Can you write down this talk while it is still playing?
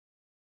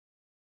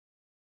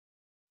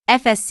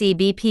FSC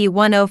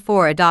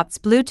BP104 adopts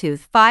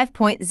Bluetooth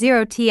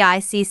 5.0 TI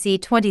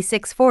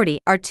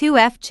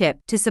CC2640R2F chip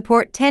to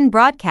support 10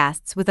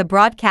 broadcasts with a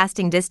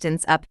broadcasting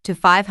distance up to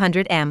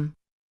 500 m.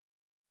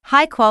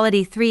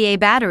 High-quality 3A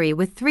battery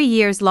with 3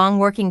 years long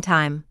working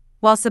time,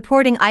 while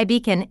supporting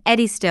iBeacon,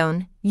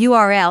 Eddystone,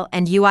 URL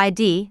and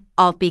UID,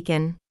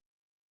 AltBeacon.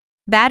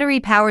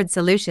 Battery-powered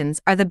solutions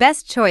are the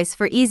best choice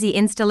for easy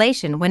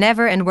installation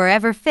whenever and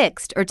wherever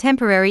fixed or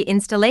temporary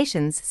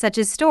installations such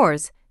as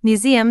stores,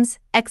 museums,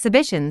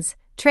 exhibitions,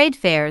 trade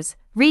fairs,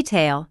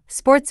 retail,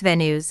 sports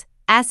venues,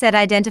 asset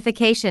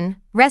identification,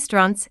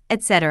 restaurants,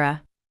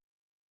 etc.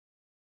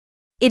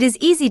 It is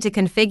easy to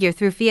configure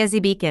through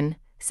Feasycom,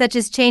 such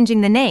as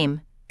changing the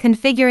name,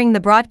 configuring the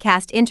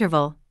broadcast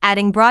interval,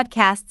 adding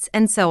broadcasts,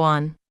 and so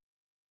on.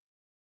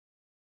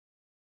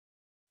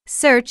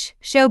 Search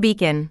Show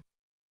Beacon.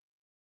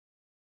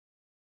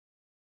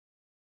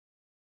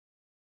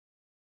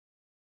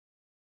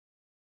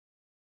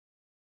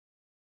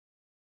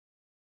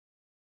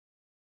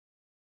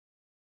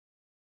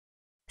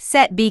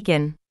 Set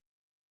beacon.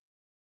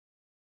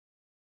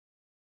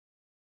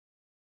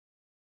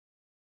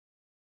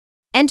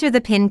 Enter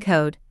the PIN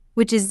code,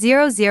 which is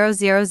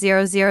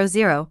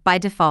 000000 by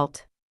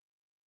default.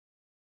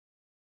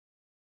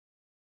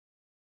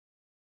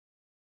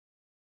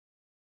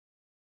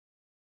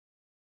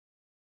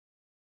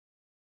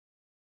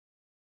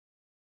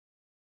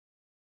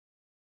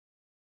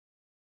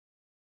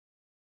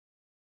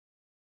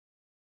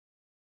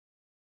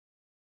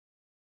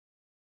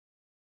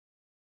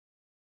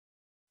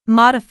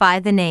 Modify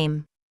the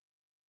name.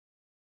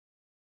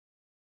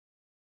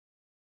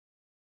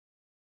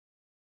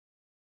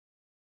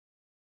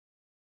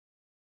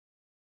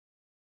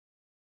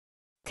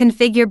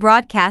 Configure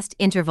broadcast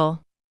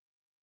interval.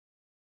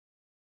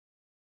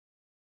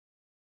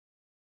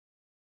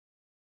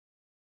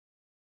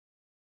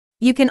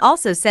 You can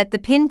also set the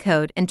PIN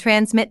code and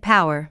transmit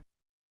power.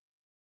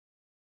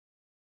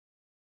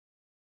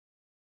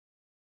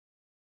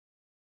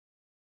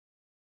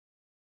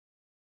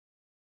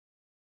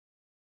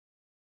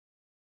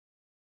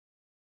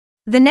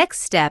 The next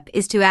step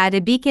is to add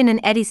a beacon and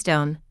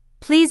Eddystone.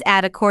 Please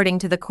add according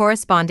to the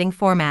corresponding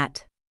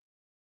format.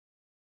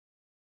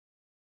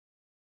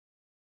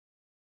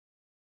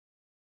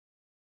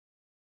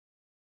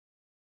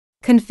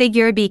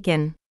 Configure a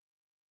beacon.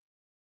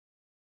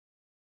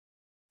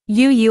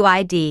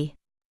 UUID.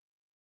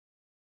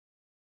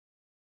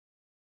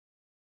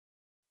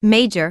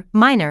 Major,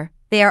 minor,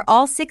 they are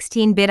all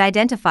 16-bit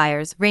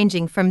identifiers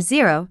ranging from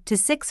 0 to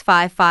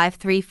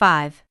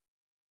 65535.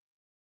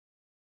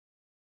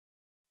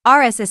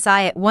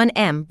 RSSI at 1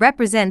 m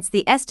represents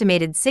the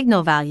estimated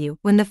signal value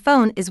when the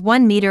phone is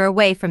 1 meter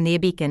away from the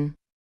beacon.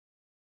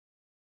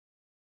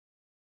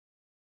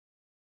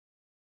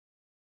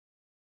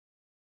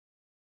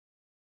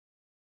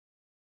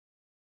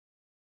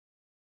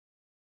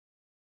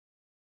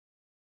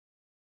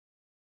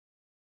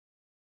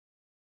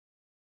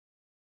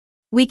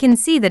 We can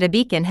see that a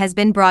beacon has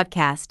been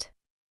broadcast.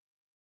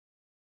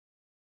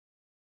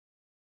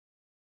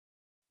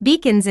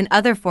 Beacons in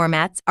other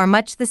formats are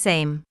much the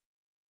same.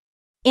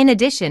 In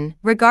addition,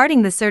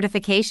 regarding the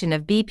certification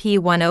of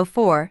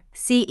BP104,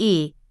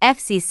 CE,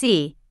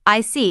 FCC,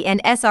 IC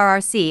and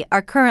SRRC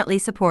are currently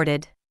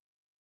supported.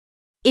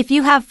 If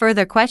you have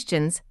further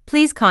questions,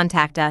 please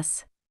contact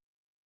us.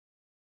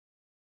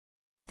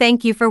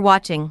 Thank you for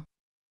watching.